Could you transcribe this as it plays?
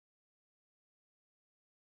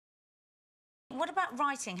What about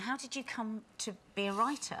writing? How did you come to be a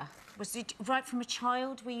writer? Was it right from a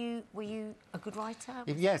child? Were you a good writer?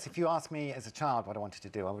 Yes, if you asked me as a child what I wanted to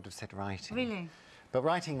do, I would have said writing. Really? But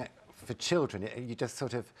writing for children, you just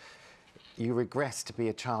sort of, you regress to be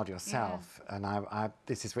a child yourself. Yeah. And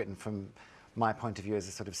this is written from my point of view as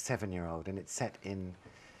a sort of 7-year-old, and it's set in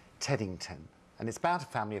Teddington. And it's about a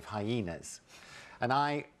family of hyenas. And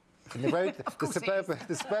in the road,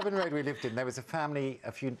 the suburban road we lived in, there was a family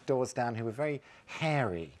a few doors down who were very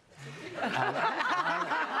hairy. And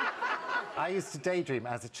I used to daydream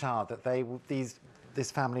as a child that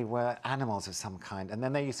this family were animals of some kind, and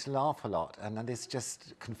then they used to laugh a lot, and then this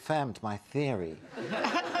just confirmed my theory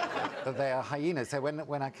that they are hyenas. So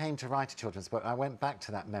when I came to write a children's book, I went back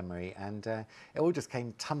to that memory, and it all just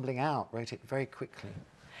came tumbling out. Wrote it very quickly.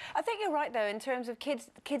 I think you're right, though, in terms of kids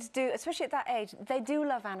do, especially at that age, they do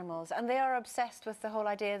love animals, and they are obsessed with the whole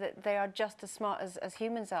idea that they are just as smart as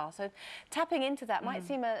humans are. So tapping into that might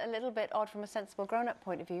seem a little bit odd from a sensible grown-up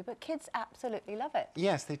point of view, but kids absolutely love it.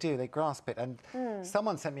 Yes, they do. They grasp it. And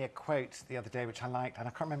someone sent me a quote the other day, which I liked, and I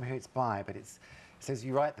can't remember who it's by, but it says,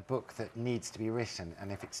 you write the book that needs to be written,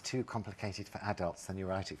 and if it's too complicated for adults, then you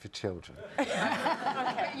write it for children.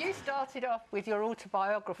 Okay, you started off with your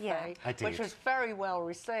autobiography, which was very well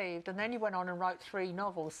received, and then you went on and wrote 3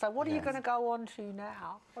 novels. So what are you going to go on to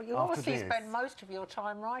now? Well, you obviously spend most of your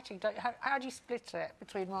time writing. How do you split it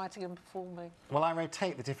between writing and performing? Well, I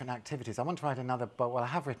rotate the different activities. I want to write another, well, I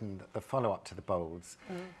have written the follow-up to the Bolds,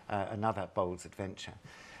 another Bolds adventure.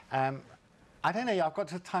 I don't know, I've got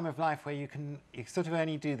to a time of life where you sort of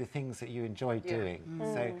only do the things that you enjoy doing.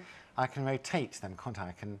 So I can rotate them, can't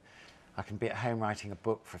I? I can be at home writing a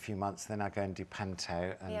book for a few months, then I go and do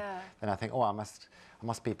panto, and then I think, oh, I must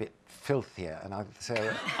be a bit filthier, and so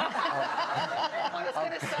I was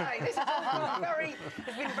going to say, this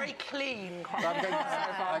has been very clean.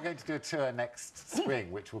 I'm going to do a tour next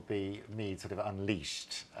spring, which will be me sort of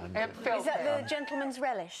unleashed. And, is that the Gentleman's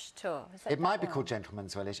Relish tour? It might be called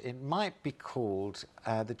Gentleman's Relish. It might be called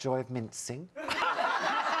The Joy of Mincing.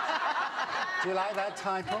 Do you like that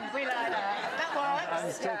title? We like that. That I'm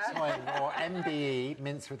works. still toying. Or MBE,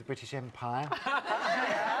 Mince with the British Empire.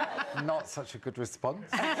 Not such a good response.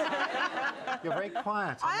 You're very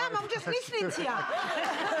quiet. I am, I'm just listening to you.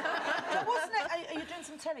 So wasn't it, are you doing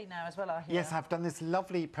some telly now as well, I hear? Yes, I've done this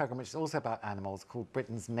lovely programme, which is also about animals, called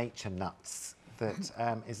Britain's Nature Nuts. That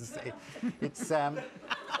it's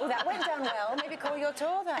Oh, that went down well. Maybe call your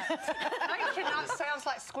tour that. Nature Nuts sounds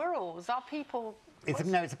like squirrels. Are people...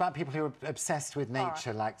 No, it's about people who are obsessed with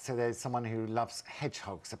nature, like, so there's someone who loves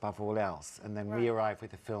hedgehogs above all else, and then we arrive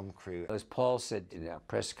with the film crew. As Paul said in a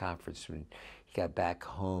press conference when he got back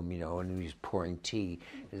home, you know, and he was pouring tea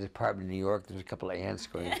in his apartment in New York, there was a couple of ants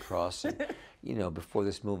going across, and, you know, before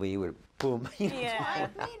this movie, he would, boom. I mean,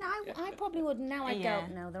 I probably wouldn't. Now I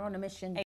don't know. They're on a mission.